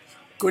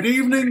Good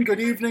evening, good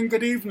evening,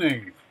 good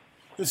evening.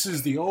 This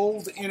is the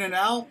old In and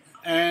Out,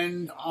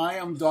 and I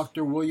am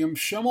Dr. William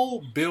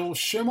Schimmel, Bill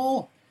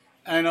Schimmel,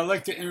 and I'd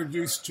like to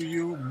introduce to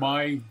you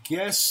my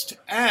guest,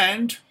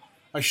 and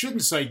I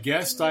shouldn't say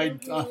guest,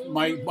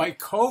 my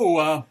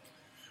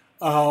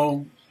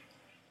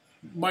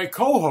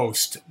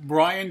co-host,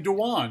 Brian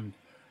Dewan.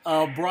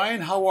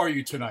 Brian, how are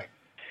you tonight?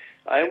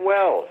 I'm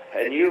well,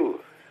 and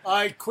you?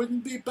 I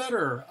couldn't be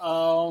better.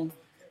 And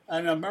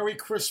a Merry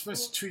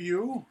Christmas to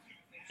you.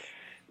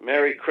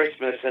 Merry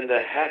Christmas and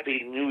a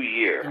Happy New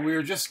Year. And we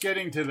were just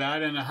getting to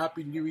that, and a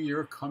Happy New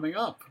Year coming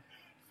up.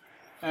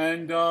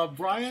 And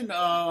Brian,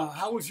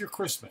 how was your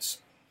Christmas?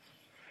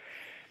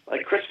 My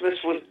Christmas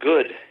was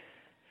good.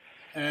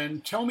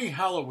 And tell me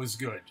how it was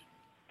good.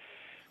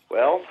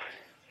 Well,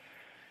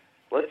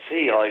 let's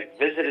see. I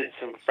visited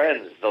some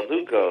friends, the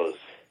Lucos,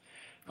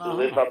 who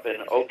live up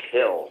in Oak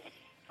Hill.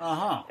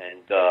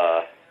 And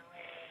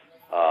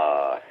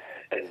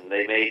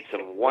they made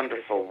some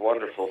wonderful,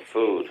 wonderful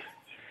food.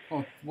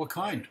 Oh, what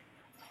kind?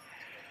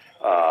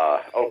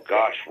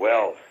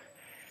 Well,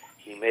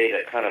 he made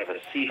a kind of a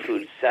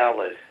seafood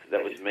salad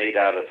that was made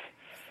out of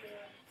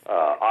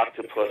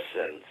octopus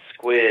and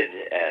squid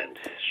and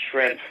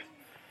shrimp.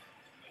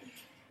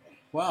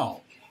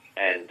 Wow.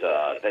 And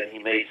then he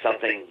made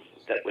something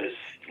that was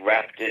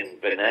wrapped in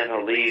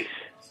banana leaves.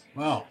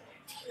 Wow.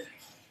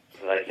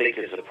 That I think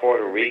is a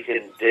Puerto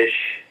Rican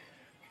dish.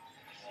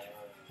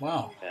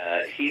 Wow.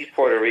 He's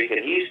Puerto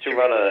Rican. He used to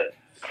run a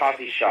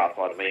coffee shop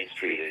on Main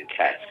Street in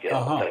Catskill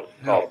that was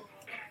called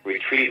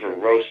Retriever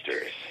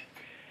Roasters.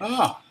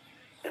 Ah.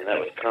 And that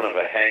was kind of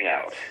a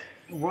hangout.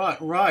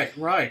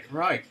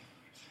 Right.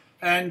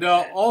 And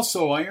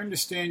also, I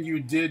understand you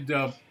did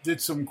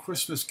some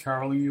Christmas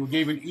caroling. You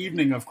gave an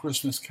evening of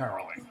Christmas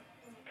caroling.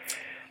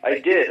 I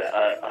did,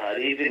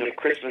 an evening of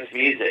Christmas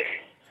music.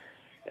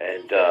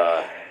 And,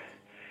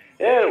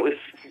 it was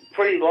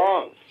pretty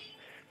long.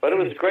 But it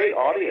was a great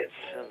audience.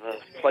 And the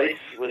place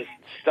was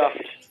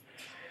stuffed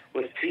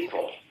with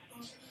people.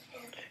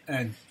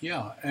 And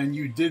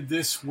you did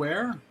this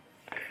where?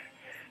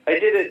 I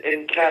did it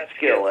in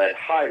Catskill at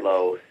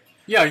High-Low.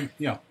 Yeah.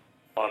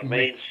 On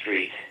Main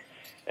Street.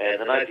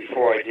 And the night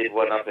before I did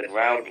one up in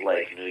Round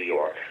Lake, New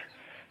York,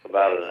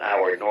 about an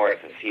hour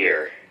north of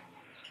here.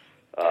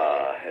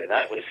 And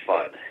that was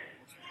fun.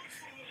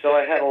 So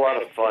I had a lot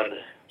of fun.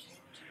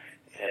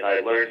 And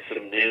I learned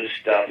some new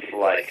stuff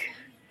like,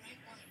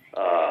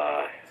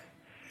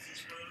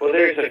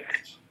 there's an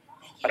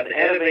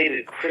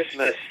animated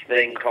Christmas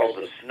thing called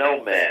the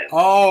Snowman.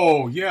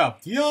 Oh, yeah.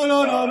 Yeah.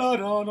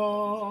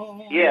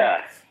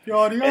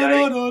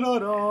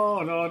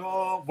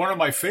 One of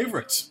my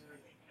favorites.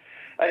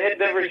 I had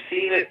never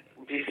seen it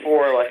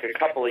before, like a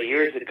couple of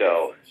years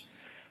ago.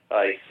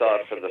 I saw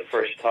it for the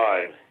first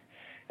time,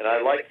 and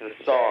I liked the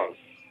song.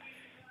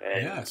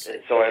 And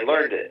so I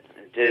learned it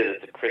and did it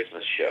at the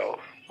Christmas show.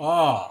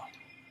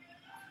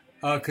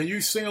 Can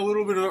you sing a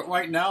little bit of it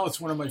right now? It's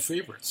one of my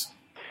favorites.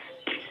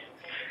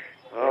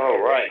 All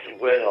right.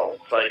 Well,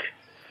 it's like,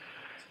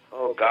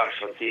 let's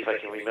see if I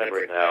can remember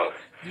it now.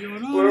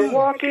 We're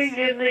walking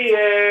in the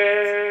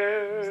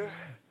air.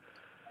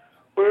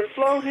 We're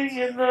floating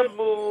in the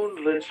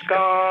moonlit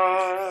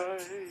sky.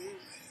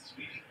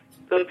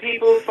 The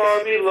people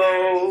far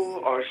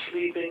below are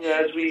sleeping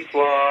as we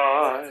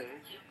fly.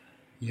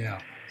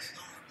 Yeah.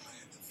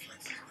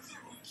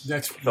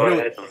 That's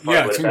really,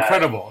 it's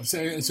incredible.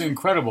 It's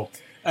incredible.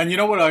 And you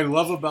know what I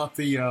love about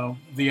the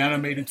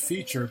animated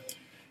feature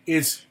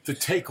is the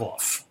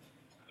takeoff.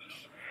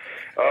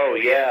 Oh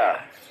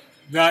yeah.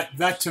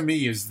 That to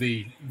me is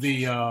the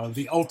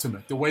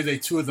ultimate. The way the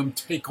two of them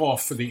take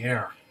off for the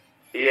air.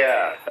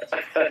 Yeah.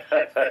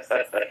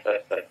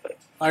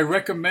 I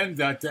recommend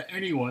that to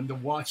anyone to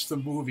watch the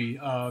movie,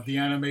 the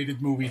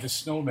animated movie, The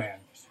Snowman.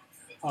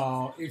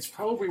 It's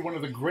probably one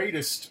of the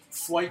greatest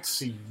flight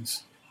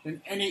scenes in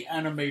any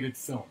animated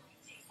film.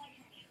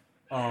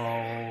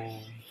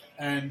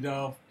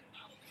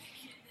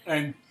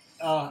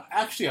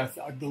 Actually,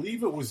 I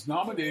believe it was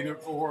nominated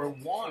or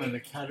won an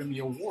Academy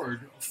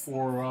Award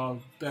for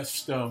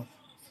best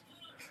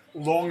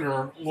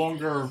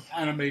longer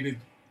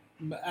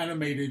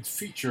animated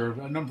feature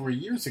a number of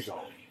years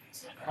ago.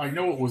 I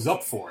know it was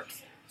up for it.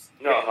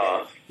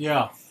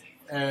 Yeah,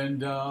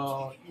 and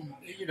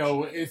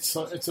it's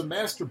a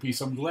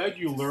masterpiece. I'm glad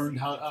you learned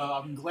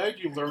how.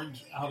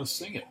 To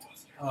sing it.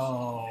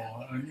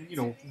 And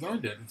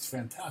learned it. It's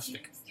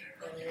fantastic.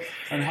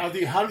 And how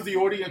did the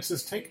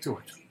audiences take to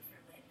it?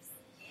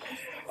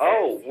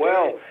 Oh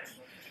well,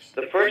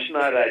 the first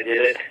night I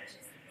did it,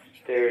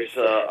 there's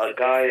a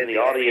guy in the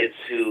audience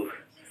who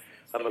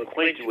I'm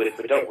acquainted with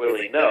but don't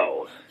really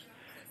know,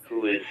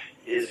 who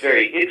is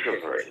very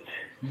introverted.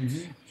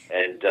 Mm-hmm.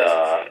 And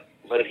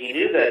but he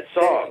knew that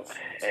song,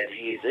 and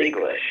he's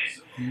English.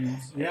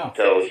 Yeah. And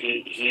so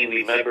he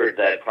remembered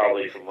that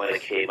probably from when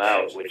it came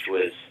out, which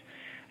was,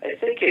 I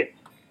think it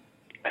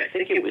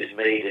was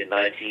made in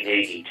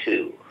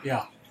 1982.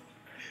 Yeah.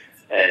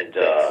 And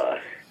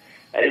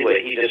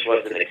anyway, he just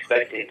wasn't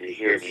expecting to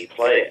hear me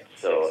play it,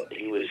 so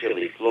he was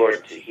really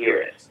floored to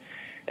hear it.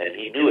 and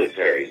he knew it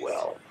very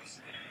well.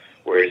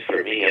 Whereas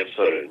for me, I'm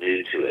sort of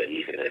new to it,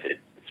 even if it's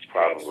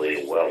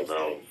probably a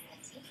well-known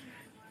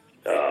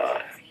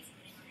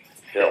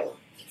film.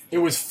 It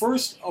was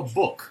first a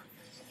book,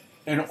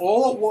 and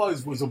all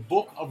it was a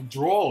book of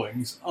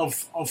drawings of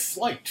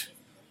flight,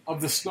 of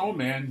the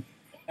snowman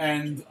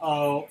and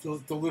the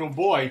little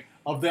boy,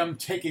 of them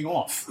taking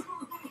off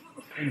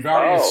in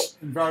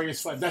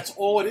various flights. That's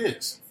all it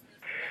is.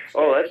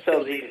 Oh, that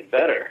sounds even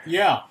better.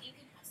 Yeah,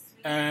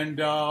 and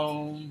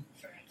then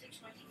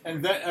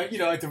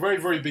at the very,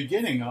 very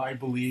beginning, I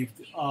believe,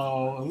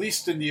 at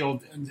least in the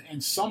old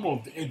in some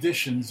of the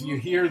editions, you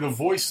hear the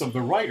voice of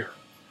the writer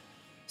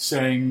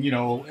saying,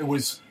 it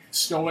was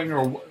snowing,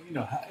 or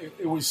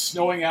it was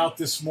snowing out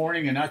this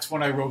morning, and that's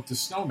when I wrote The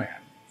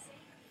Snowman.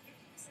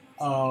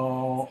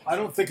 I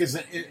don't think it's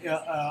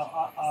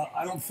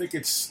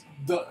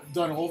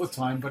done all the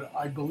time, but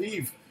I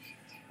believe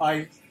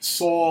I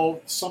saw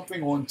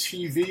something on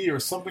TV or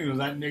something of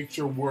that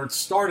nature where it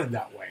started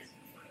that way.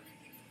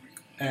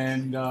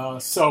 And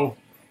so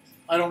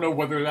I don't know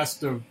whether that's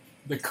the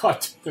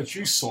cut that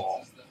you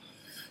saw,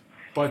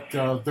 but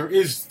there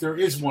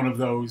is one of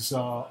those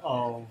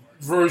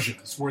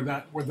versions where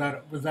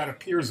that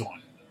appears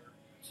on.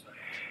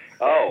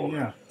 Oh,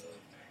 yeah.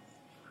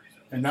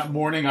 And that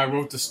morning I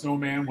wrote The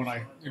Snowman when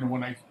I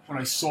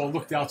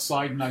looked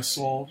outside and I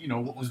saw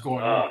what was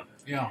going on.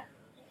 Yeah.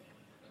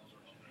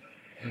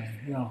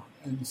 Yeah.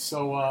 And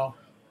so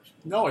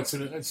no, it's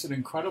an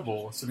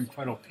incredible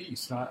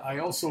piece. I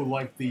also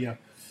like the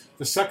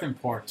second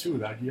part too.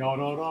 That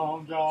yada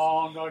dum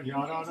dum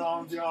yada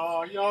dum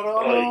yada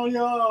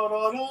yada.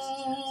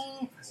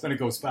 Then it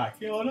goes back.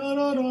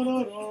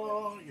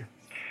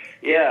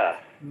 Yeah.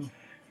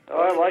 Oh,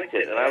 I liked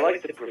it, and I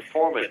liked the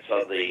performance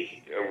of the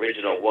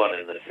original one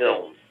in the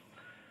film,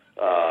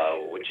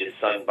 which is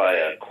sung by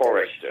a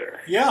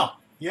chorister. Yeah.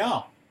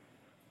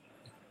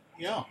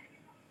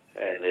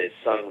 And it's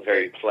sung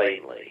very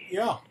plainly.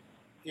 Yeah.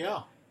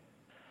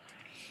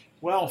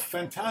 Well,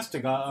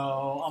 fantastic.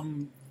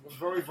 I'm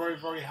very, very,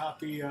 very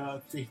happy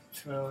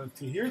to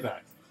hear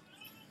that.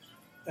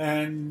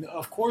 And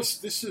of course,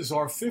 this is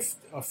our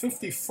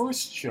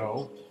 51st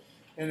show,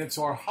 and it's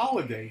our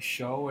holiday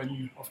show.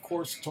 And of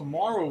course,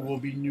 tomorrow will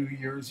be New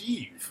Year's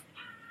Eve.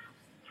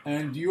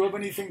 And do you have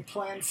anything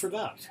planned for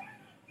that?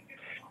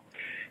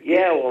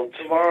 Yeah, well,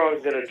 tomorrow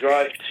I'm going to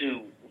drive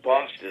to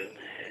Boston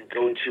and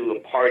go to a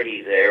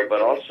party there,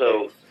 but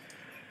also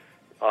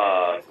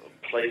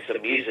play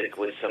some music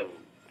with some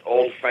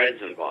old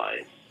friends of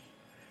mine,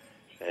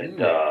 and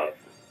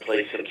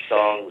play some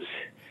songs,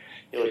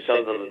 some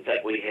of them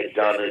that we had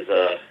done as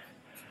a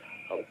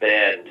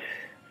band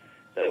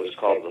that was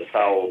called the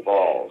Foul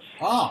Balls.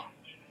 Ah.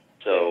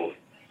 So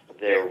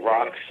they're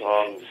rock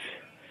songs.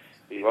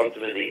 We wrote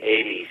them in the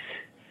 80s.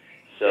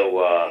 So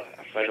a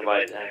friend of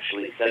mine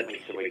actually sent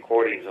me some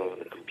recordings over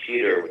the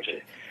computer, which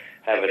I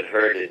haven't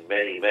heard in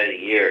many, many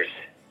years.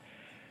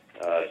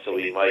 So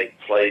we might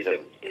play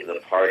them in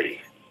the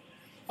party.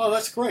 Oh,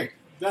 that's great.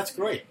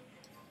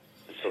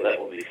 So that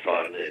will be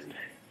fun. And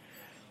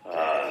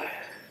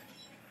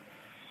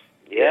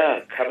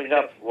yeah, coming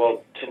up,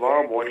 well,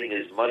 tomorrow morning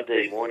is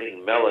Monday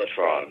morning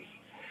Mellotron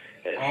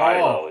at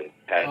Hilo in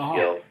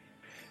Catskill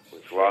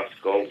with Ross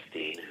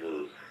Goldstein,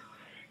 who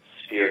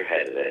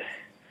spearheaded it.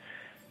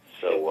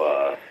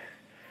 So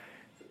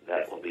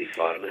that will be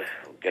fun.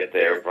 We'll get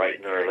there bright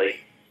and early.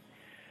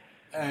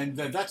 And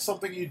that's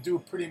something you do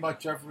pretty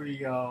much every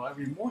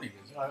morning,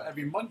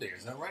 every Monday,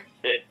 is that right?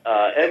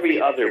 Every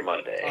other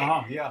Monday.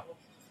 Yeah.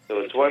 So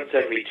it's once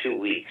every 2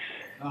 weeks.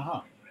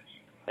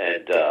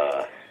 And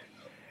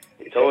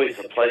it's always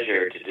a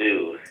pleasure to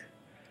do.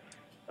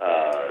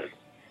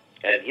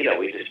 And,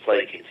 we just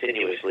play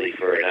continuously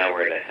for an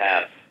hour and a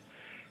half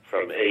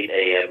from 8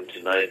 a.m.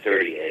 to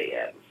 9:30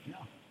 a.m.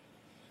 Yeah.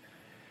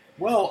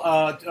 Well,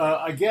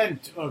 again,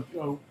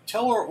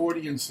 tell our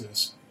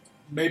audiences,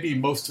 maybe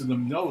most of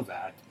them know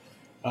that,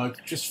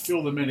 just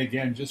fill them in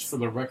again, just for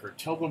the record.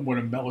 Tell them what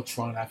a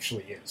Mellotron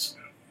actually is.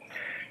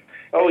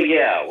 Oh,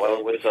 yeah. Well,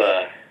 it was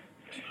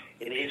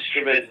an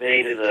instrument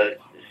made in the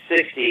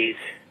 60s,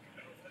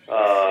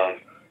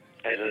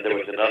 and then there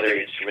was another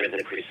instrument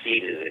that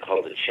preceded it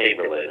called the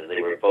Chamberlain, and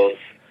they were both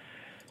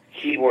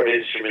keyboard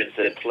instruments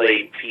that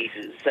played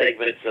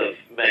segments of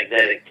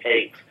magnetic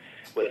tape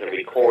with a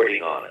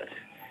recording on it,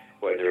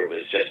 whether it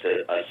was just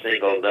a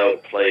single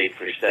note played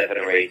for 7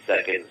 or 8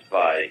 seconds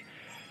by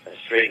a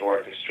string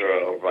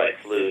orchestra or by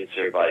flutes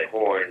or by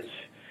horns,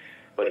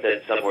 but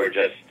then some were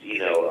just,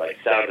 like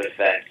sound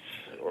effects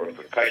or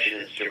percussion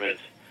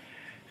instruments.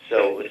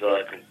 So it was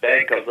like a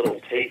bank of little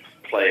tape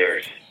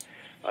players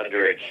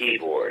under a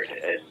keyboard,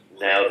 and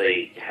now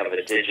they have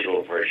a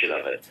digital version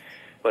of it.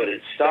 But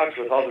it's stocked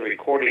with all the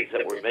recordings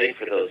that were made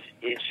for those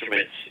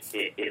instruments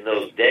in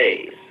those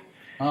days.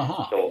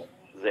 So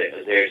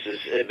there's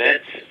this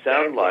immense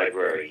sound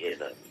library in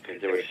them,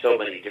 because there were so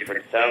many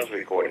different sounds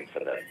recorded for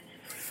them.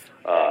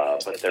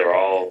 But they're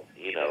all,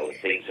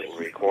 things that were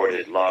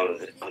recorded long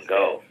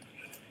ago.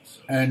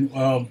 And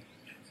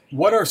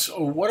What are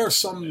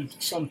some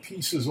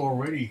pieces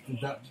already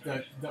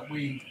that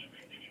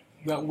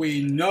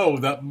we know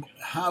that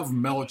have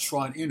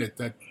Mellotron in it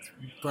that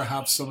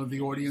perhaps some of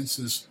the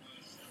audiences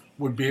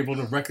would be able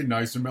to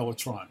recognize the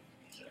Mellotron?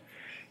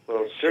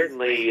 Well,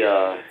 certainly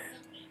the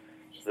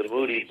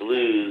Moody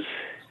Blues,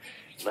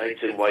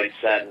 Nights in White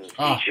Satin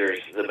features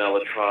the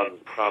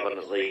Mellotron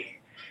prominently,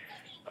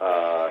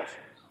 and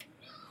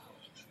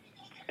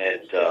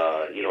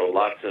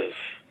lots of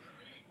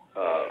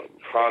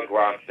prog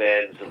rock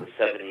bands in the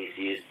 70s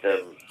used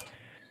them.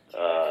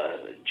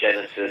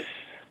 Genesis,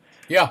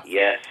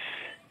 Yes,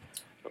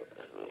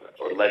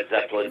 or Led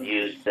Zeppelin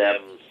used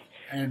them.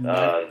 And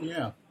I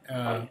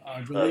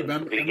believe the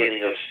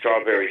beginning of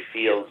Strawberry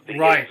Fields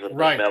begins with the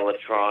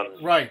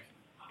Mellotron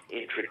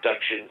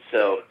introduction.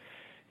 So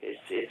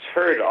it's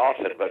heard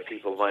often, but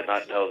people might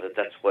not know that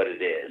that's what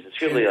it is.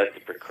 It's really like the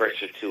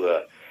precursor to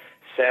a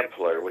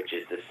sampler, which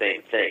is the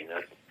same thing.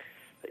 That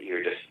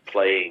you're just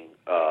playing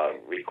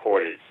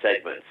recorded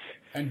segments.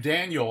 And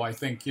Daniel, I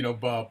think,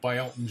 by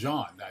Elton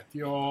John, that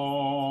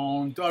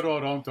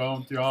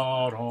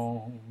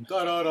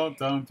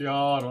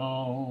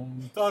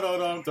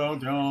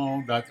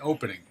that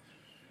opening.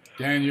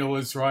 Daniel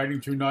is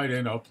riding tonight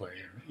in a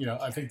plane.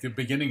 I think the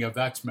beginning of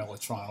that's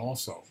Mellotron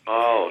also.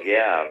 Oh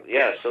yeah.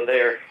 So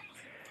they're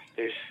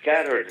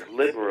scattered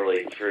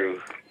liberally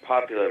through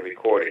popular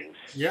recordings.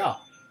 Yeah.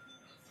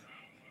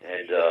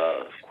 And,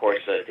 of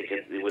course, I think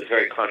it was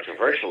very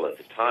controversial at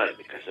the time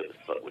because it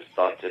was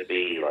thought to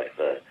be like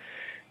the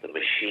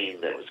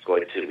machine that was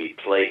going to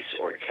replace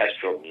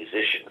orchestral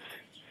musicians.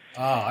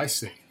 Ah, I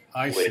see.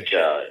 Which,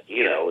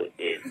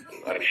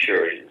 I'm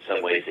sure in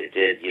some ways it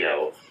did,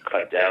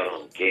 cut down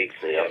on gigs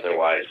they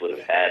otherwise would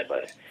have had,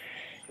 but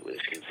it was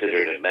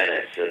considered a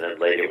menace, and then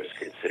later was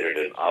considered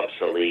an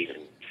obsolete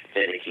and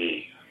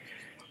finicky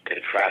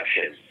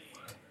contraption.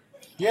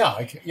 Yeah.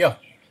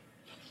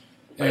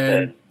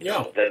 And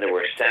then there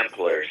were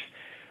samplers.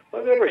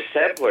 Well, there were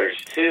samplers,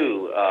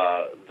 too.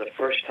 The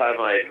first time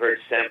I had heard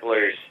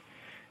samplers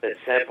that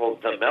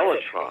sampled the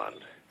Mellotron,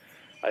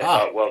 I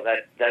thought, well,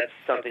 that's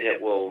something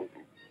that will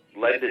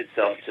lend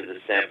itself to the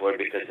sampler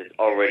because it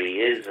already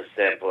is a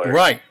sampler.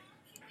 Right.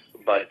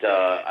 But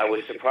I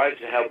was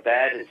surprised at how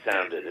bad it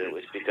sounded. It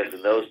was because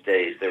in those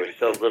days there was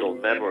so little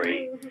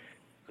memory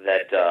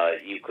that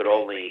you could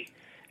only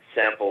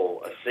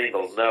sample a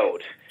single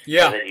note.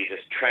 Yeah. And then you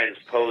just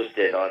transposed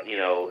it on,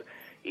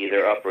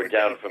 either up or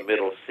down from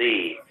middle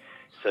C.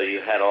 So you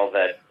had all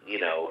that,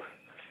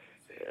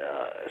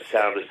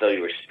 sound as though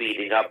you were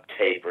speeding up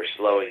tape or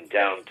slowing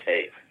down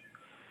tape.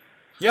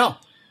 Yeah.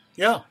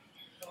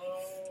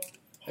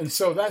 And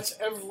so that's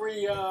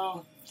every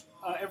other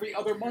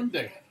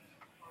Monday.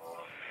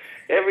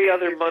 Every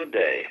other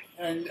Monday.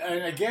 And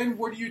again,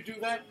 where do you do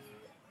that?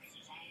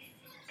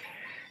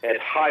 At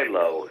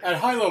High-Low. At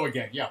High-Low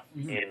again, yeah.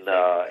 Mm-hmm. In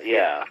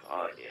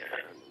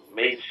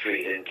Main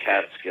Street in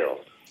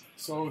Catskill.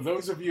 So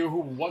those of you who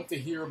want to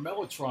hear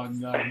Mellotron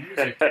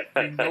music,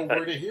 you know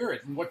where to hear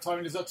it. And what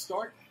time does that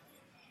start?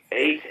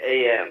 8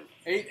 a.m.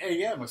 8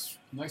 a.m. It's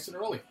nice and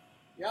early.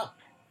 Yeah.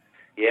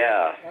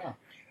 Yeah.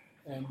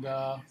 And,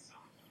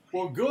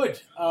 well,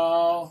 good.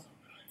 I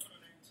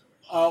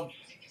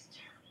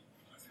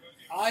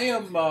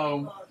am,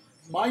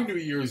 my New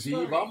Year's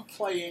Eve, I'm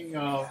playing,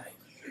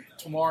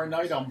 tomorrow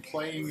night I'm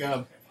playing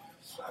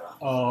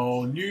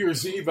New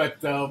Year's Eve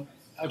at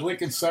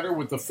Lincoln Center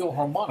with the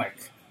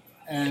Philharmonic.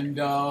 And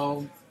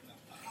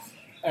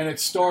it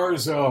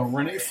stars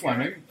Renee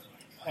Fleming,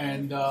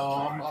 and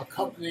I'm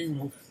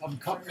accompanying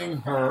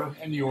her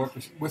in the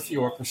with the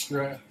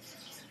orchestra,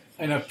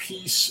 and a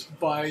piece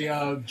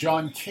by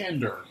John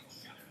Kander,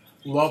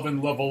 "Love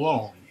and Love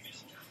Alone,"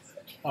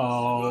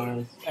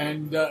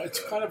 and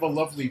it's kind of a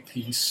lovely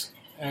piece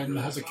and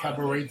has a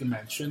cabaret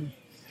dimension,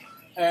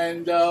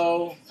 and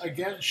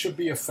again should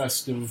be a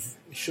festive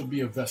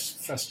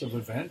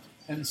event,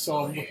 and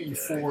so I'm looking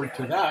forward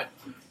to that.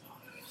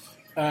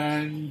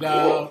 And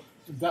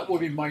that will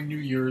be my New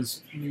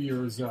Year's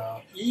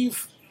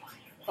Eve.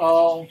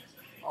 I'll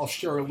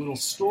share a little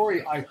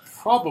story. I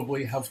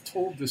probably have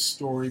told this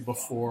story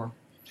before,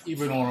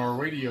 even on our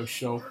radio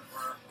show,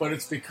 but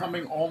it's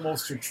becoming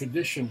almost a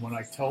tradition when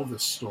I tell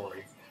this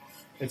story.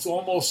 It's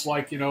almost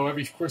like,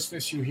 every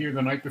Christmas you hear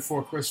The Night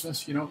Before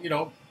Christmas,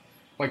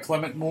 by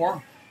Clement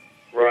Moore.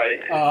 Right.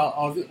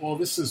 Well,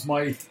 this is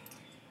my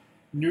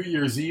New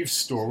Year's Eve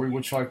story,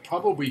 which I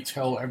probably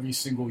tell every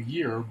single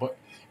year, but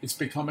it's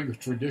becoming a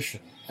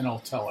tradition, and I'll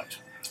tell it.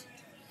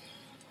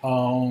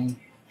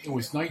 It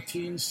was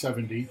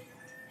 1970,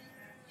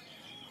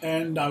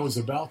 and I was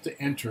about to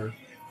enter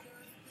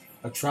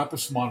a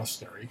Trappist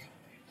monastery.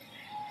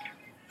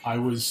 I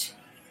was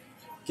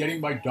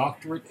getting my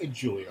doctorate at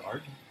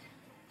Juilliard.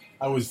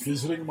 I was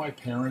visiting my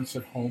parents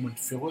at home in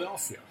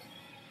Philadelphia.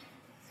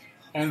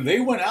 And they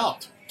went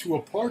out to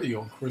a party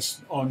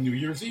on New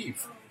Year's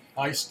Eve.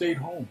 I stayed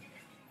home.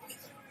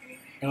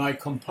 And I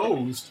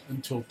composed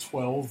until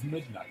 12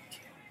 midnight.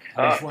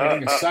 I was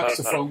writing a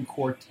saxophone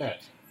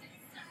quartet.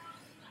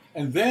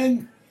 And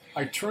then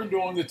I turned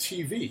on the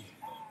TV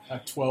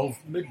at 12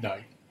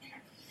 midnight,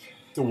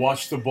 to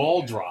watch the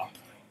ball drop.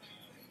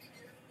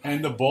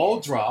 And the ball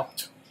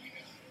dropped.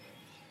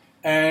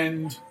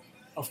 And,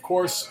 of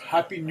course,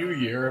 Happy New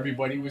Year.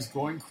 Everybody was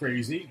going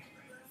crazy.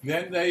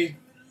 Then they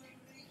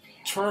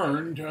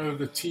turned,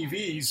 the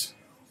TVs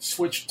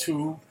switched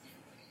to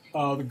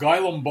the Guy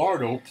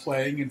Lombardo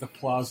playing in the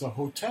Plaza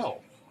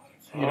Hotel.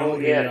 You know,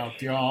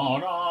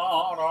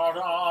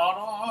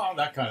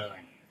 that kind of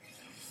thing.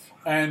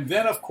 And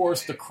then, of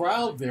course, the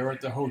crowd there at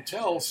the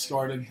hotel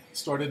started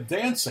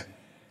dancing.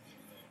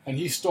 And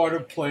he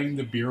started playing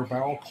the beer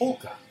barrel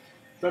polka.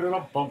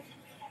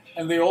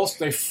 And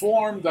they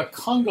formed a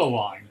conga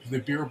line, the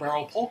beer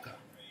barrel polka.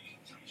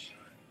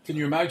 Can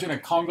you imagine a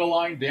conga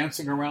line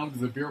dancing around to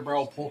the beer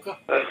barrel polka?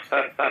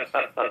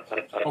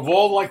 Of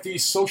all like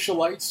these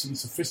socialites and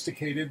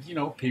sophisticated,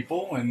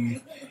 people,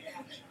 and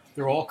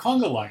they're all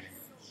conga lining.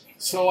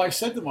 So I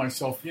said to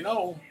myself,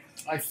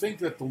 I think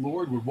that the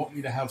Lord would want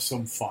me to have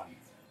some fun.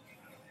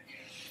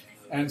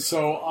 And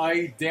so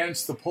I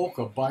danced the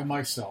polka by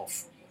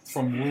myself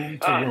from room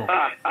to room.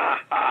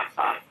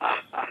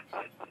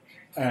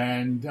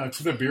 And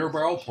to the beer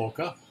barrel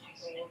polka.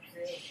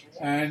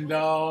 And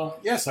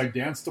yes, I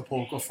danced the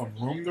polka from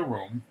room to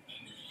room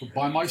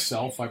by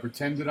myself. I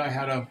pretended I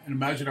had an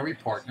imaginary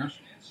partner.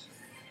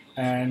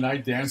 And I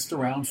danced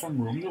around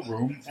from room to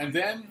room. And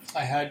then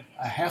I had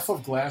a half a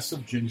glass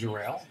of ginger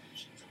ale.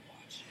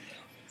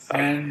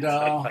 And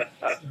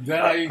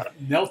then I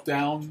knelt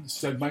down,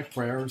 said my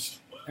prayers,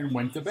 and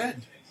went to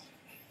bed.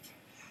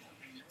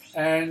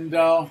 And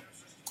I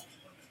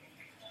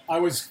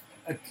was,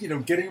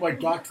 getting my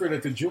doctorate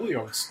at the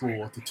Juilliard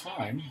School at the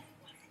time.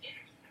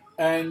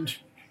 And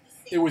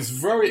it was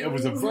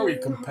a very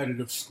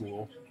competitive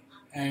school,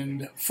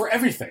 and for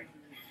everything.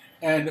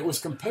 And it was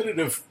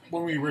competitive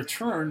when we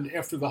returned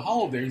after the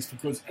holidays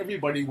because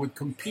everybody would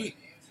compete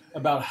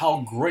about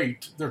how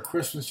great their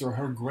Christmas or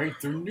how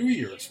great their New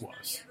Year's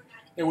was.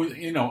 It was,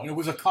 and it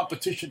was a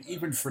competition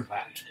even for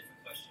that.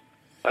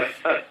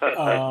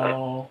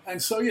 And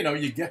so,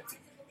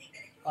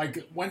 I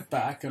went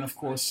back, and of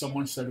course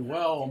someone said,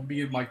 well,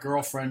 me and my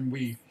girlfriend,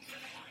 we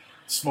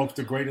smoked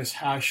the greatest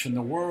hash in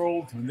the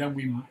world, and then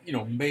we,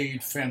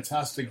 made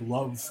fantastic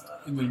love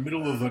in the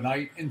middle of the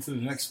night into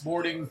the next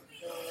morning,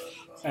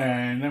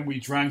 and then we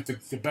drank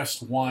the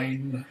best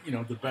wine,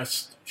 the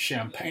best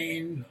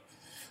champagne,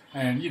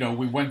 and,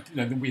 we went,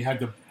 then we had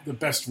the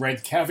best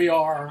red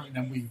caviar, and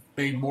then we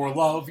made more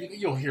love.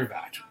 You'll hear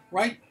that,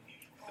 right?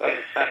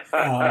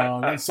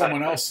 Then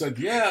someone else said,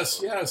 yes,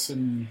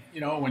 and,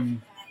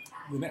 and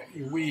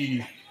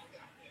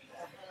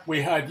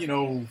we had,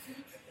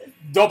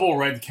 double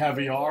red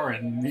caviar,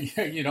 and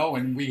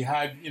and we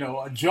had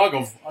a jug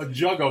of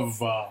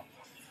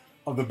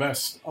the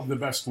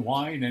best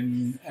wine,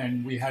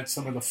 and we had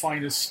some of the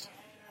finest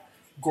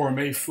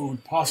gourmet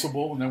food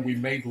possible, and then we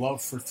made love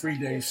for 3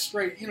 days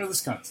straight,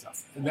 this kind of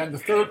stuff. And then the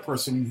third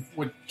person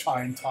would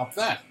try and top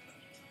that.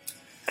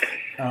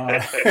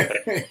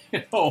 Then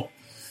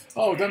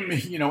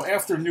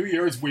after New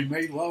Year's we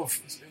made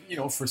love,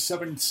 for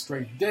 7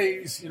 straight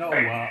days.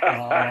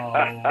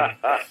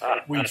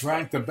 We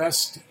drank the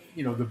best.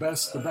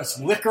 The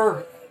best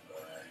liquor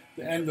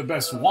and the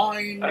best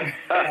wine,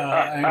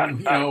 and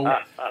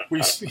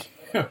we,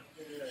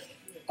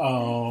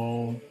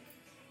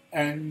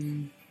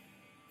 and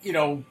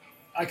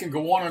I can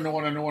go on and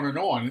on and on and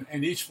on,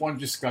 and each one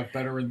just got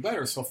better and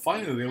better. So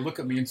finally, they look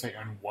at me and say,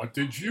 "And what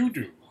did you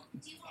do?"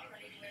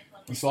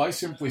 And so I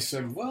simply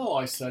said, "Well,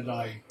 I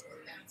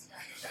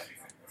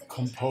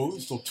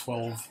composed till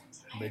 12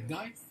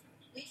 midnight.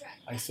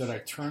 I said I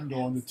turned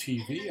on the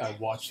TV. I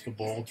watched the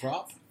ball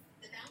drop.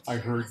 I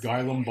heard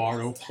Guy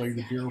Lombardo play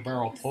the beer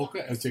barrel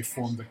polka as they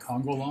formed the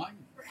Congo line.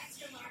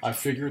 I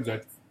figured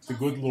that the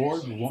good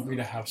Lord would want me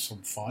to have some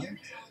fun,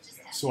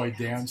 so I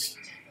danced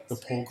the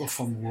polka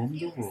from room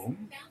to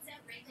room.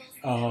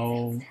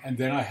 And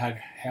then I had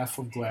half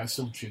a glass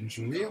of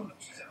ginger ale,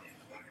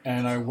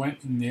 and I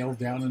went and kneeled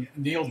down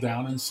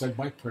and said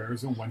my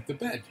prayers and went to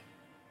bed.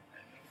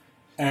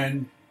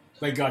 And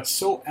they got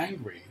so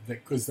angry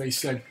because they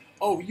said,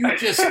 "Oh, you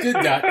just did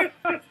that."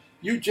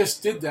 You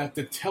just did that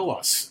to tell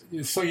us,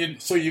 so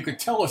you could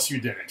tell us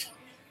you did it.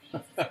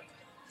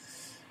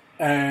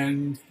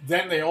 And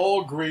then they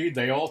all agreed.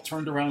 They all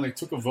turned around. They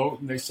took a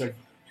vote, and they said,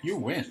 "You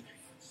win."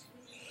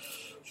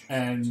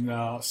 And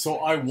so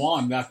I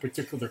won that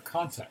particular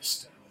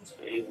contest.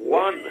 You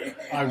won.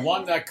 I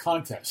won that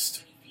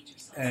contest,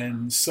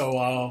 and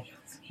so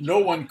no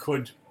one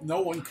could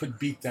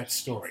beat that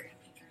story.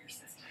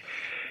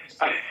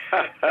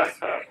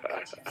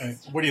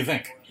 What do you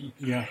think?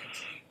 Yeah.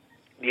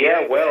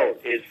 Yeah, well,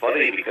 it's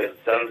funny because it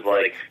sounds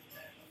like,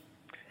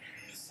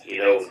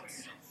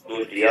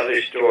 with the other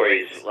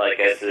stories, like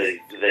as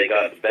they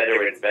got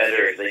better and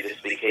better, they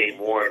just became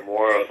more and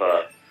more of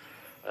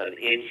an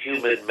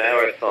inhuman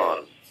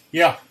marathon.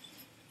 Yeah.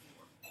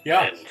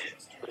 Yeah. And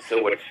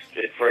so it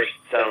first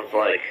sounds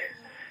like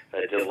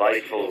a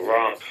delightful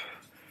romp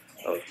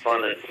of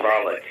fun and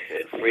frolic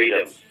and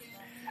freedom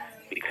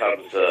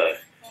becomes a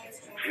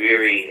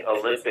dreary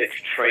Olympic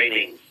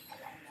training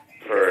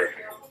for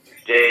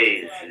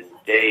days and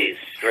days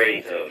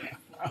straight of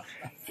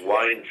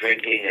wine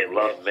drinking and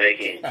love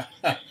making,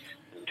 and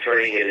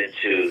turning it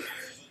into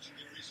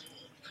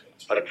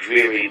a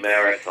dreary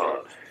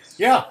marathon.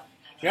 Yeah,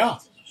 yeah.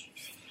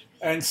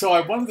 And so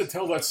I wanted to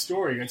tell that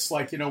story. It's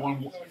like,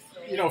 when,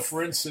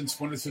 for instance,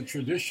 when it's a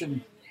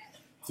tradition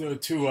to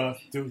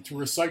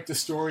recite the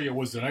story, it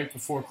was the night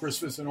before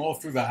Christmas and all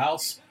through the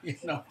house,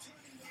 this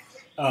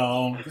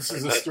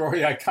is a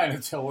story I kind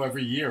of tell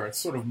every year. It's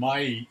sort of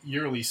my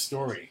yearly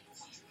story.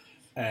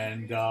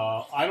 And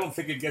I don't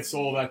think it gets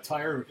all that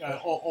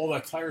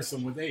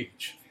tiresome with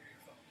age.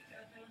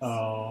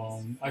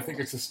 I think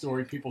it's a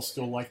story people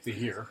still like to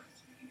hear.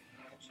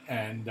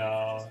 And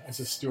as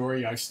a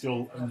story, I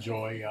still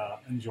enjoy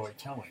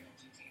telling.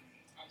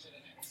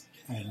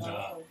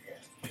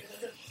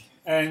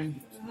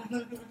 And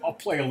I'll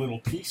play a little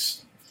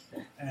piece,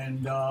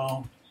 and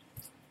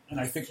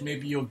I think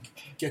maybe you'll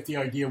get the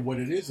idea of what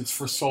it is. It's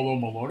for solo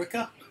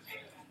melodica,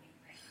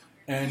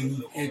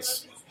 and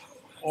it's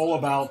all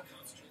about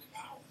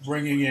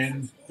bringing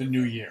in the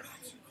new year.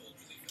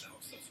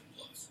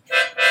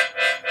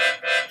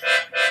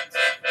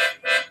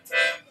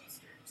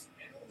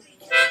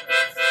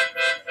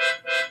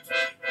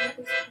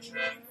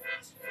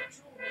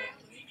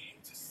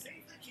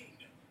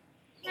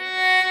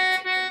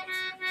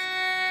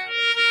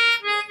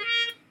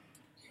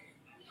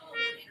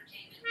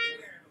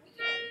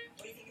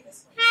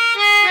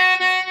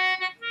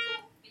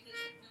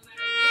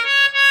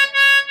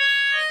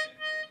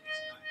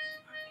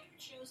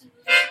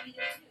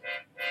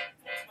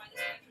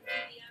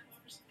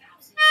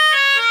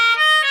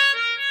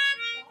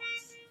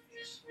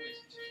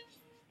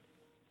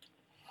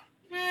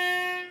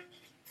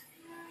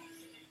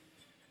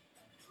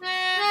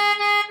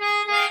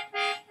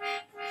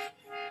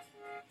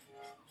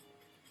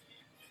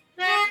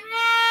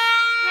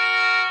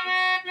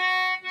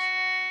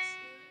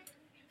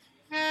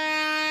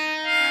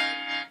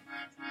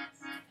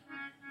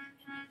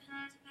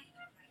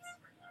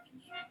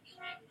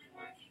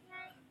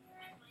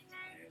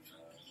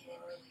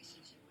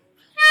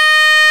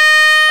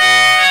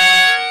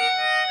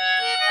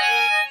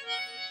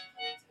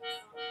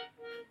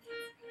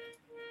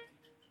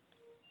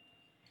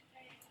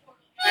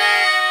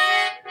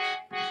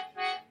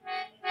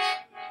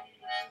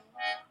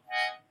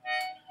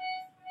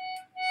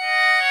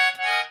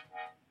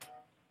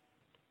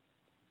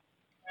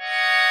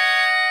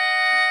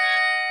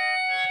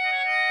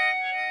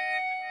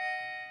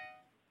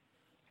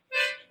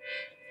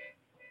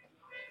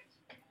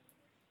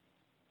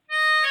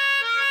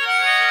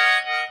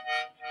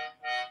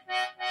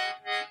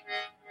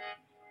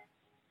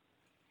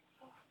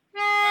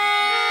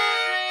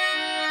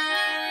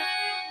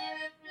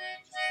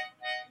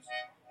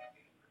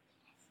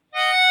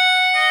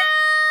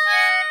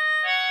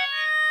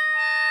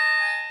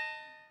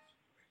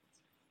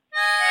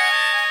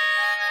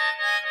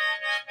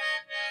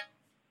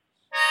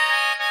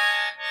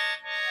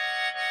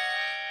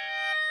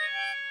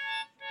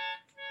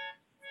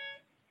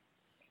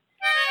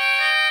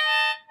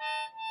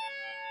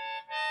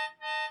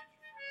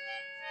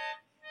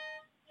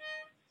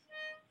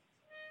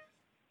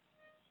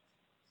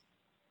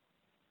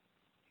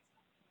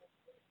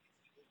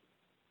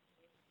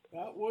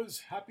 That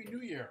was Happy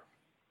New Year,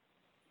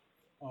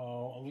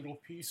 a little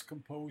piece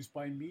composed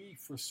by me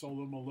for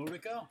solo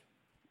melodica,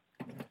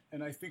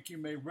 and I think you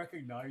may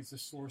recognize the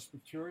source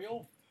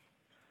material.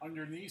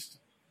 Underneath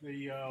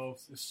the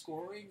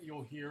scoring,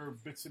 you'll hear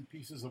bits and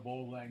pieces of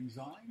Old Lang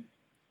Syne,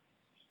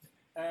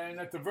 and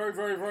at the very,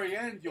 very, very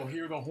end, you'll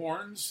hear the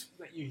horns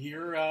that you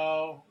hear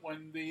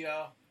when the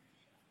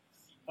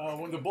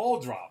ball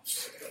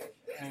drops.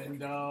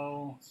 And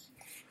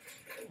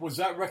was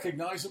that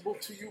recognizable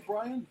to you,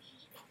 Brian?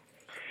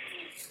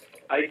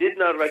 I did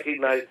not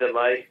recognize them.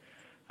 I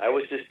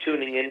was just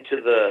tuning into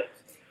the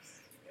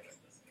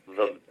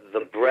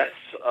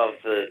breadths of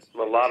the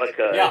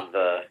melodica and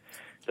the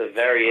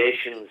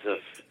variations of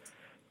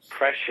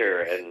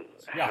pressure and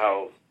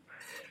how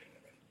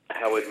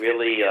it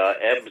really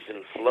ebbs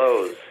and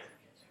flows.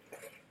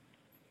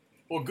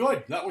 Well,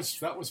 good. That was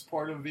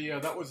part of the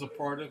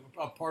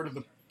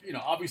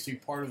obviously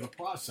part of the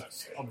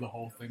process of the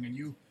whole thing, and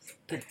you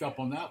picked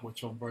up on that,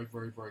 which I'm very,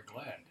 very, very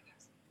glad.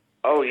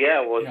 Oh, yeah.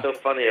 Well, it's so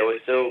funny. I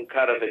was so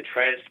kind of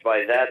entranced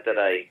by that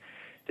I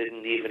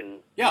didn't even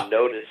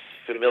notice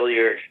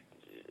familiar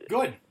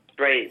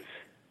strains.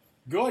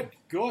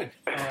 Good.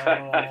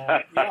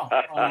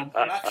 I'm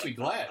actually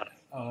glad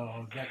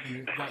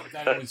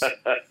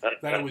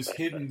that it was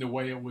hidden the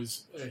way it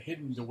was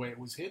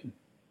hidden.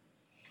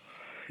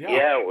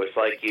 Yeah, it was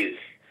like you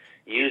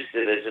used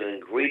it as an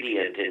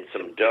ingredient in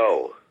some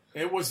dough.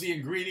 It was the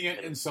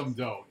ingredient in some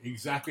dough.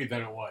 Exactly that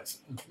it was.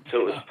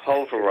 So it was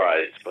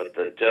pulverized, but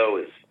the dough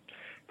is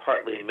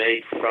partly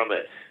made from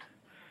it.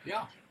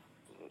 Yeah.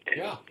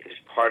 And it's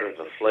part of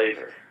the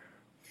flavor.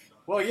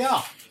 Well,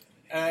 yeah.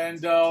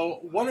 And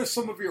what are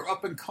some of your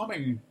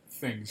up-and-coming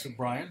things,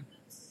 Brian?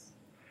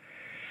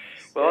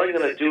 Well, I'm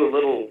going to do a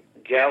little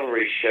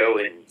gallery show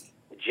in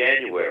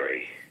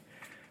January.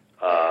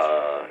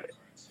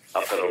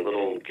 up at a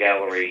little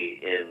gallery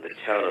in the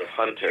town of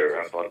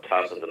Hunter, up on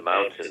top of the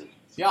mountain.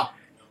 Yeah.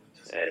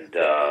 And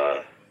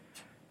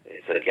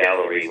it's a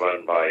gallery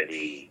run by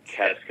the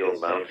Catskill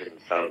Mountain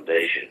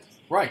Foundation.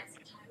 Right.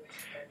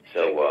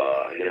 So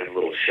I'm going to have a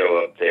little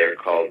show up there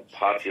called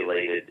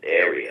Populated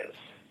Areas,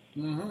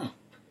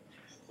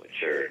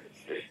 which are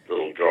just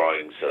little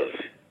drawings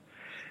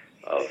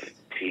of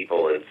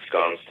people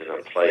ensconced in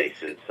a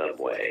place in some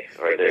way.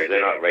 Or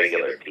they're not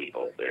regular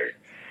people. They're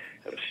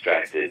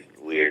abstracted,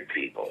 weird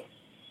people.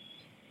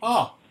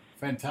 Oh,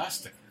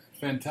 fantastic.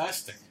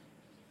 Fantastic.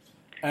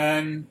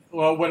 And,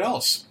 well, what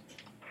else?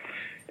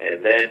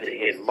 And then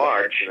in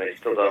March, and I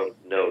still don't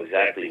know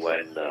exactly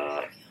when,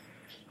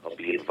 I'll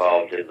be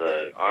involved in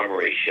the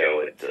Armory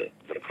show at the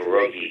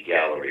Pierogi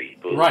Gallery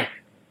booth. Right.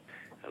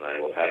 And I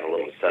will have a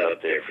little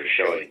setup there for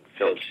showing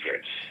film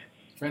strips.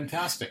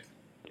 Fantastic.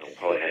 I'll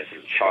probably have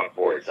some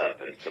chalkboards up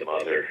and some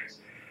other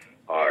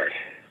art.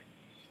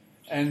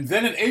 And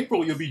then in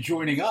April, you'll be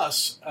joining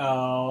us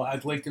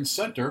at Lincoln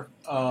Center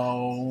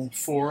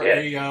for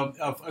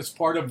as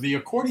part of the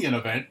accordion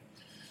event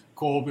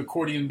called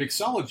Accordion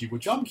Mixology,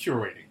 which I'm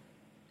curating.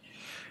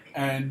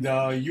 And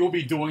you'll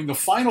be doing the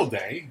final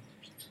day,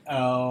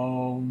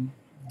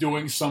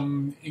 doing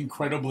some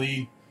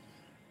incredibly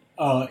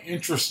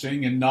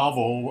interesting and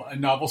novel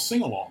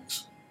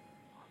sing-alongs.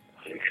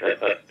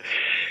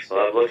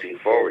 Well, I'm looking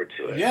forward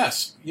to it.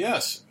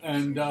 Yes,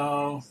 and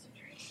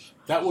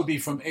that will be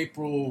from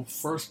April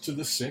 1st to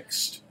the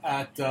 6th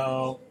at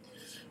the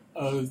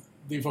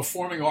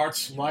Performing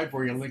Arts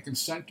Library at Lincoln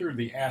Center,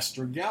 the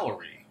Astor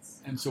Gallery.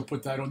 And so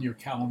put that on your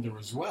calendar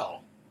as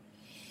well.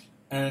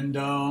 And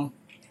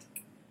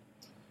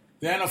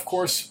then, of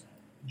course,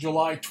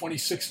 July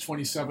 26th,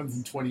 27th,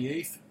 and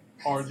 28th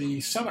are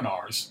the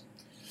seminars.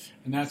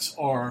 And that's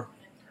our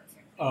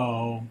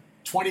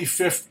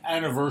 25th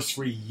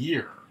anniversary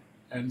year.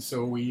 And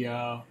so we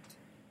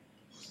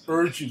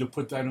urge you to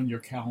put that on your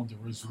calendar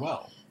as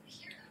well.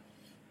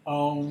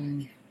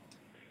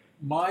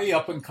 My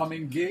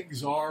up-and-coming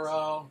gigs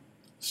are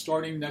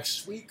starting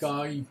next week.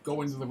 I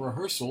go into the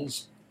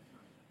rehearsals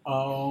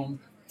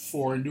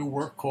for a new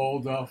work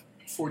called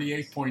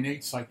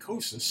 48.8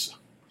 Psychosis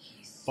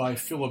by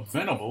Philip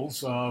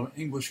Venables,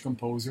 English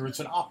composer. It's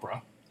an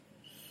opera,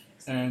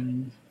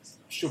 and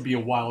should be a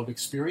wild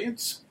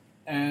experience.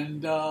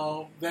 And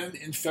then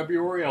in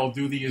February, I'll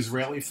do the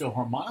Israeli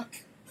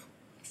Philharmonic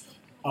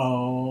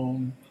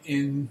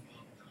in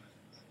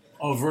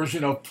a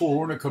version of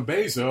Puruna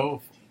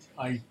Cabezo,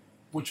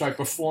 which I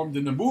performed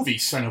in the movie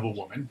Son of a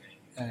Woman,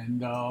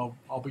 and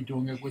I'll be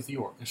doing it with the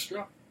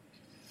orchestra.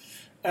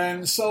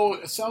 And so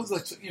it sounds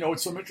like,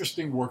 it's some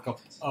interesting work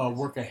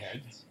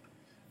ahead.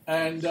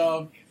 And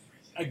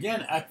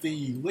again, at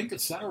the Lincoln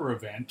Center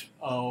event,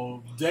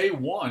 day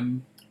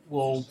one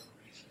will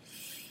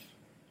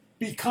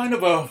be kind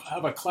of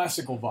have a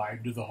classical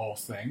vibe to the whole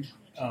thing.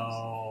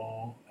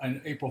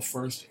 And April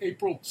 1st.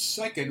 April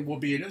 2nd will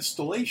be an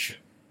installation.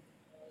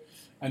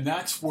 And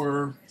that's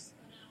where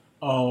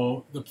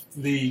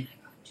the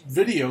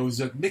videos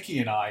that Mickey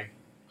and I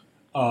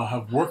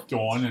have worked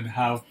on and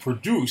have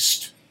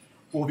produced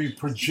will be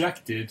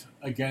projected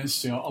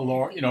against,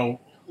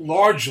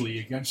 largely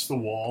against the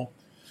wall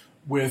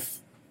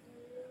with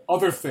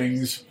other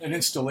things, an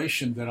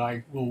installation that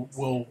I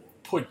will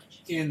put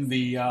in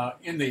the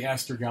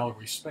Astor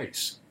Gallery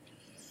space.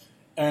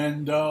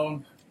 And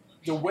the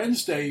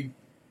Wednesday,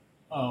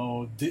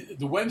 the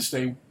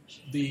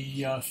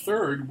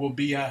 3rd will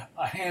be a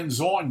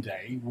hands-on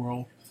day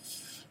where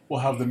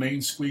we'll have the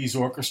Main Squeeze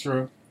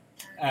Orchestra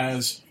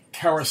as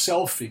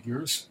carousel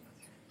figures,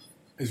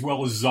 as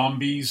well as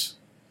zombies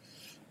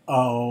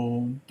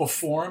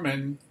perform,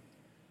 and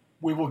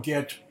we will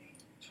get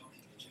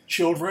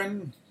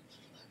children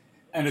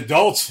and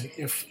adults,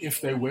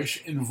 if they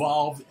wish,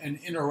 involved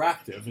and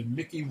interactive, and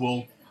Mickey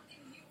will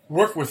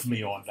work with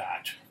me on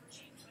that,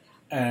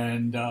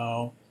 and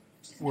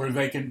where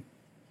they can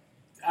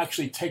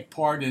actually take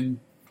part in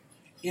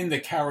the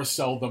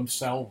carousel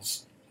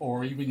themselves,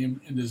 or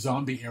even in the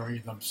zombie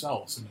area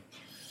themselves, and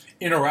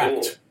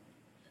interact. Cool.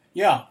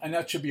 Yeah, and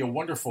that should be a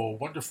wonderful,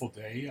 wonderful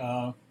day.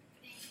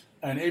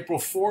 And April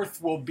 4th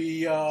will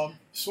be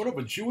sort of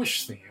a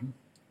Jewish theme,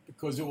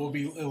 because it will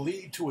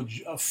lead to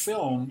a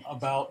film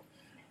about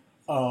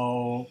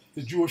the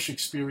Jewish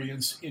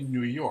experience in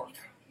New York.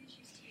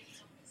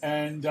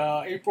 And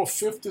April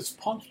 5th is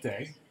Punk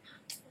Day.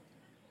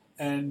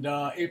 And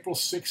April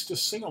 6th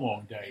is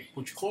Sing-Along Day,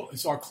 which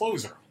is our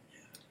closer.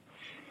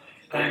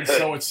 And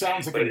so it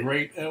sounds like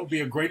it'll be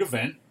a great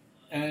event.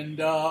 And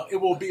it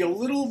will be a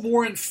little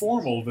more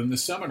informal than the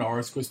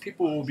seminars, because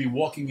people will be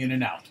walking in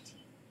and out.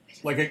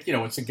 Like,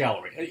 it's a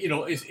gallery.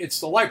 It's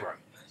the library.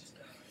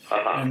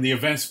 And the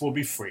events will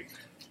be free.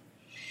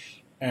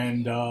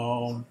 And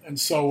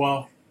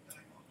so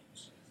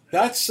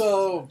that's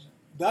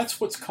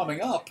what's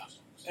coming up.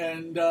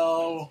 And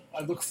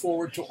I look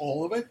forward to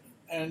all of it.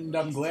 And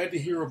I'm glad to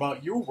hear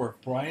about your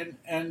work, Brian.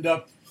 And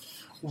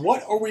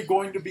what are we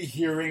going to be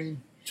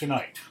hearing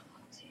tonight?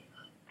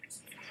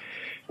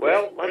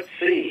 Well, let's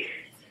see.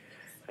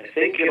 I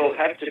think it'll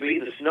have to be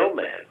the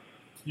snowman.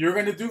 You're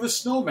going to do the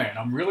snowman.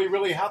 I'm really,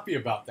 really happy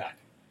about that.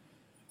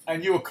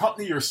 And you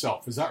accompany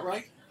yourself, is that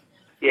right?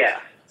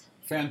 Yeah.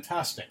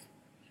 Fantastic.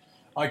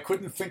 I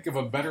couldn't think of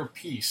a better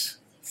piece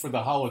for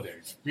the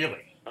holidays,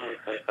 really.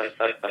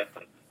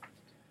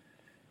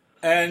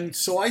 And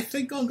so I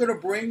think I'm going to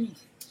bring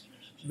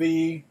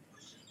the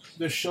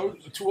show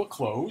to a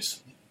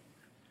close.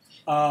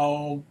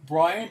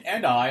 Brian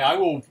and I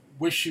will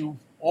wish you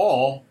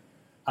all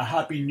a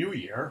Happy New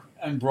Year.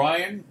 And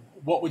Brian,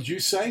 what would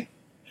you say?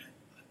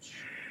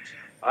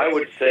 I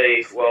would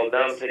say, well,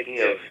 now I'm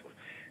thinking of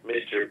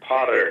Mr.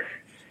 Potter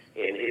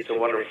in It's a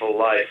Wonderful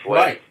Life, when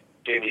right.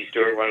 Jimmy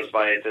Stewart runs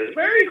by and says,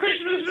 "Merry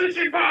Christmas,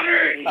 Mr.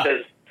 Potter!" And he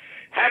says,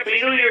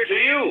 "Happy New Year to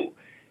you,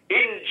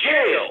 in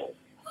jail."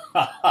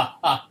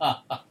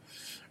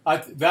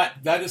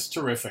 That is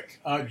terrific.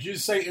 Did you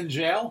say in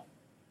jail?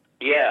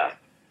 Yeah.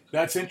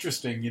 That's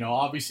interesting.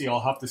 Obviously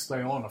I'll have to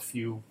stay on a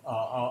few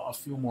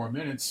more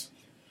minutes.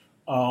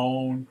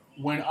 When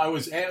I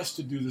was asked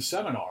to do the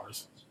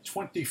seminars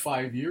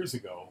 25 years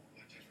ago,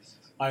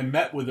 I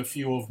met with a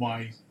few of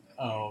my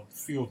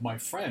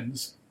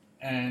friends,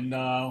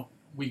 and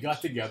we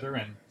got together,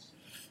 and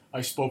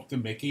I spoke to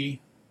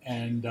Mickey,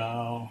 and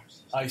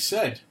I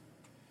said,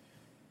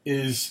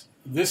 "Is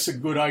this a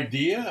good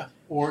idea,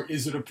 or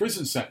is it a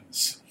prison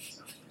sentence?"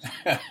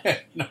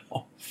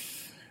 No.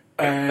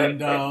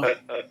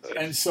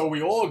 And so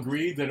we all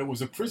agreed that it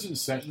was a prison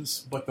sentence,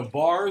 but the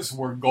bars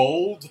were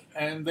gold,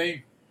 and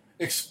they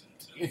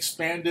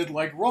expanded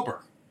like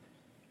rubber.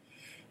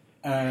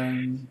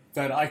 And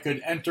that I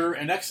could enter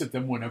and exit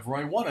them whenever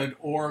I wanted,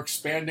 or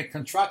expand and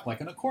contract like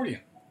an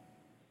accordion.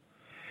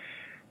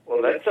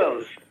 Well, that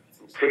sounds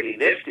pretty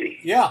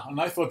nifty. Yeah,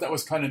 and I thought that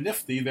was kind of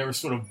nifty. They were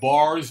sort of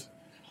bars,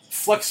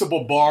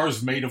 flexible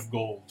bars made of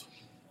gold.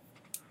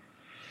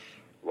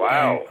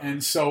 Wow.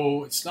 And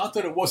so it's not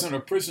that it wasn't a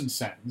prison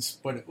sentence,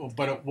 but it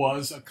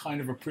was a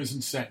kind of a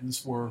prison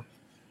sentence where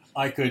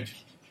I could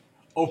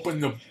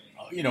open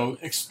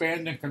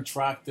expand and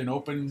contract and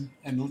open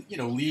and,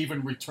 leave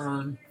and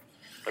return.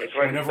 That's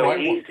right. It's so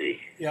easy.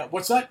 Yeah,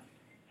 what's that?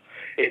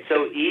 It's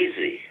so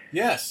easy.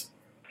 Yes.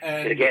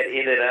 And to get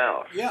in and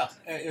out. Yeah,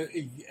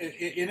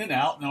 in and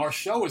out. And our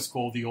show is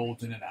called The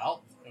Old In and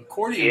Out.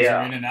 Accordions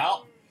are in and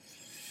out.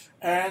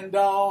 And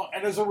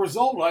as a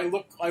result,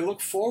 I look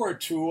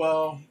forward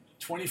to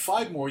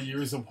 25 more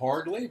years of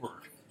hard labor.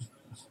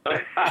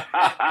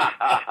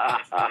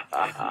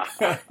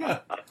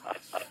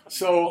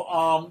 So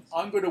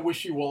I'm going to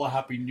wish you all a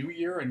Happy New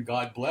Year and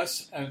God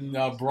bless. And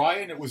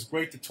Brian, it was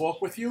great to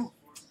talk with you.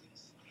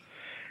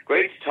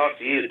 Great to talk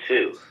to you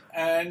too.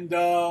 And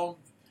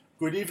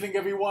good evening,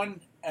 everyone.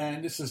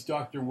 And this is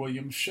Dr.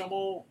 William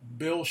Schimmel,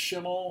 Bill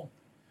Schimmel,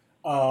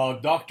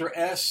 Dr.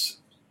 S,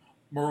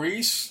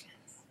 Maurice.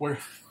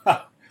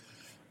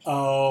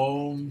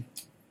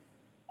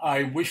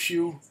 I wish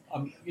you,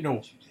 a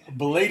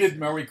belated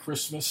Merry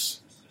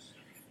Christmas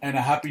and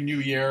a Happy New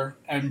Year.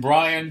 And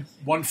Brian,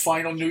 one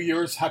final New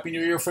Year's Happy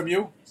New Year from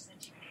you.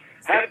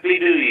 Happy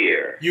New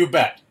Year. You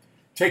bet.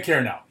 Take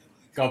care now.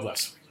 God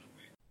bless.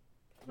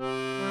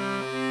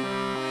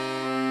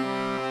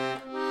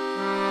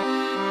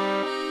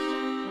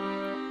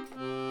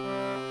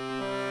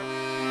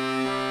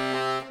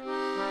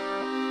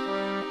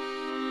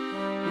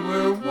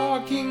 We're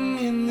walking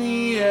in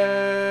the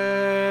air.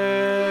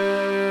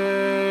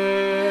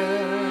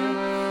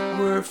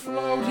 We're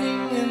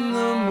floating in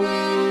the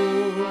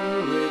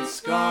moonlit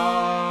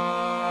sky.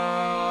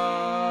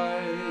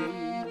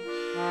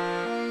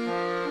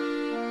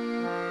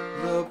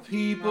 The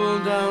people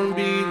down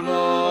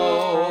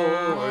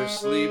below are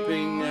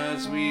sleeping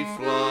as we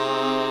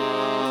fly.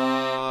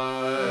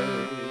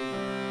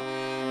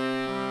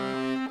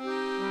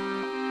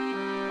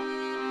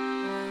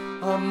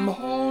 I'm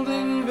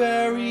holding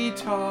very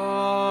tight.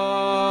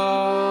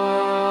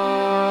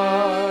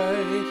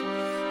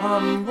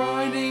 I'm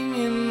riding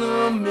in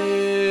the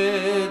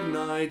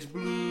midnight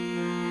blue.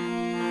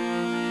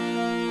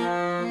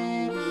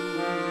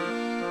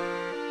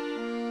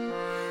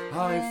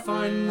 I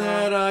find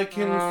that I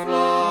can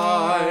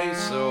fly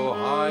so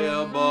high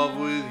above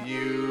with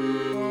you.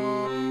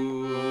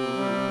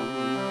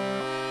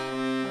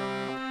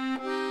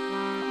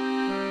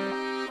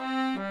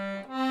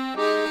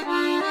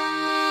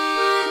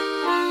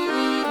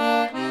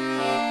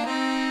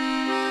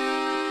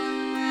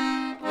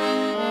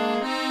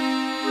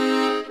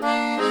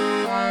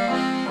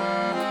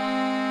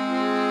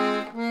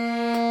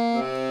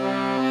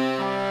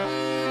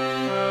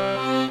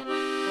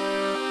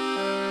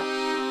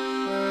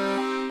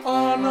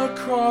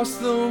 Across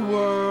the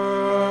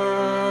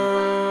world,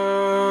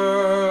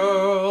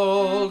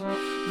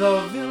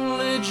 the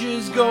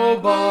villages go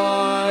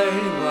by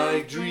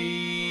like dreams.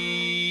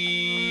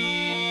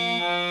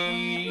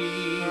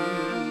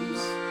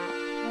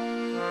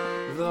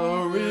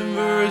 The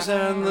rivers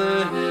and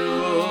the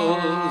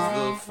hills,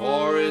 the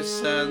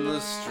forests and the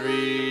streams.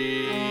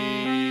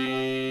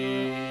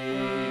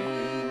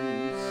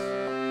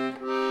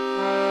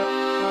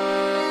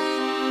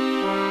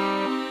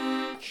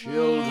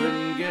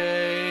 Children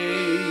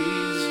gay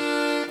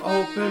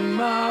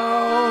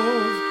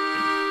open-mouthed,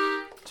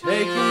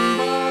 taken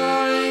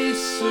by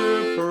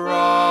surprise.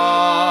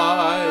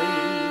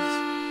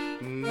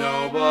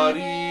 Nobody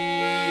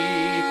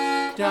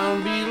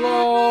down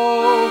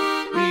below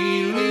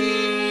believes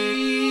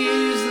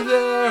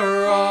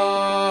their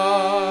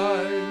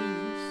eyes.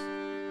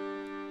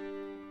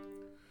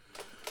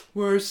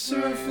 We're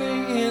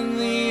surfing in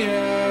the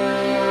air.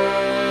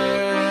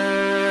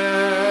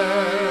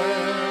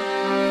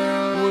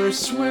 We're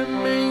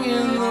swimming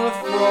in the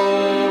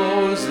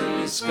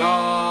frozen sky.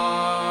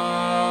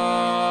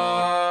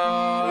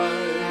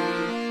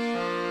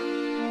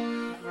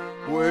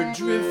 We're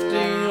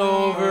drifting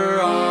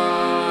over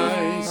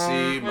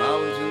icy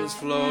mountains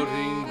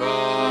floating by.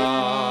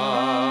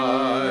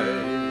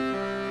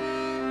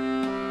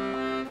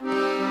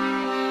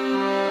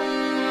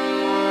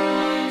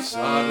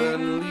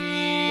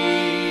 Suddenly,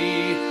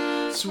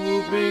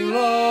 swooping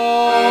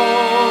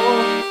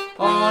low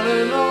on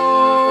an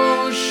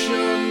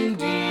ocean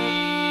deep,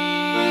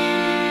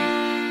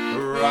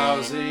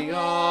 rousing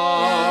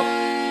up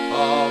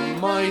a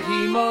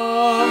mighty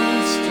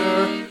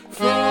monster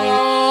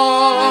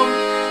from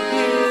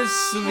his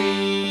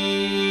sleep.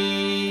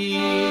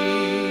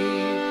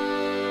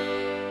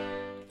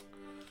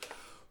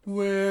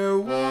 We're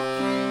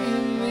walking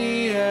in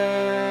the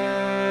air.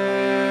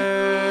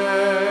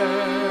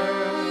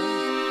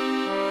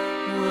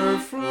 We're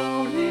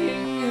floating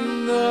in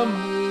the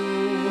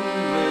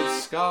moonlit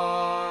sky.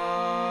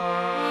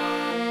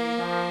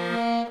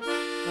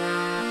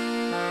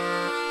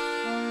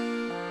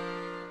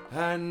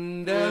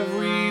 And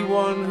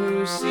everyone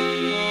who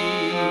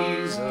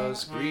sees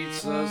us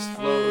greets us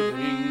floating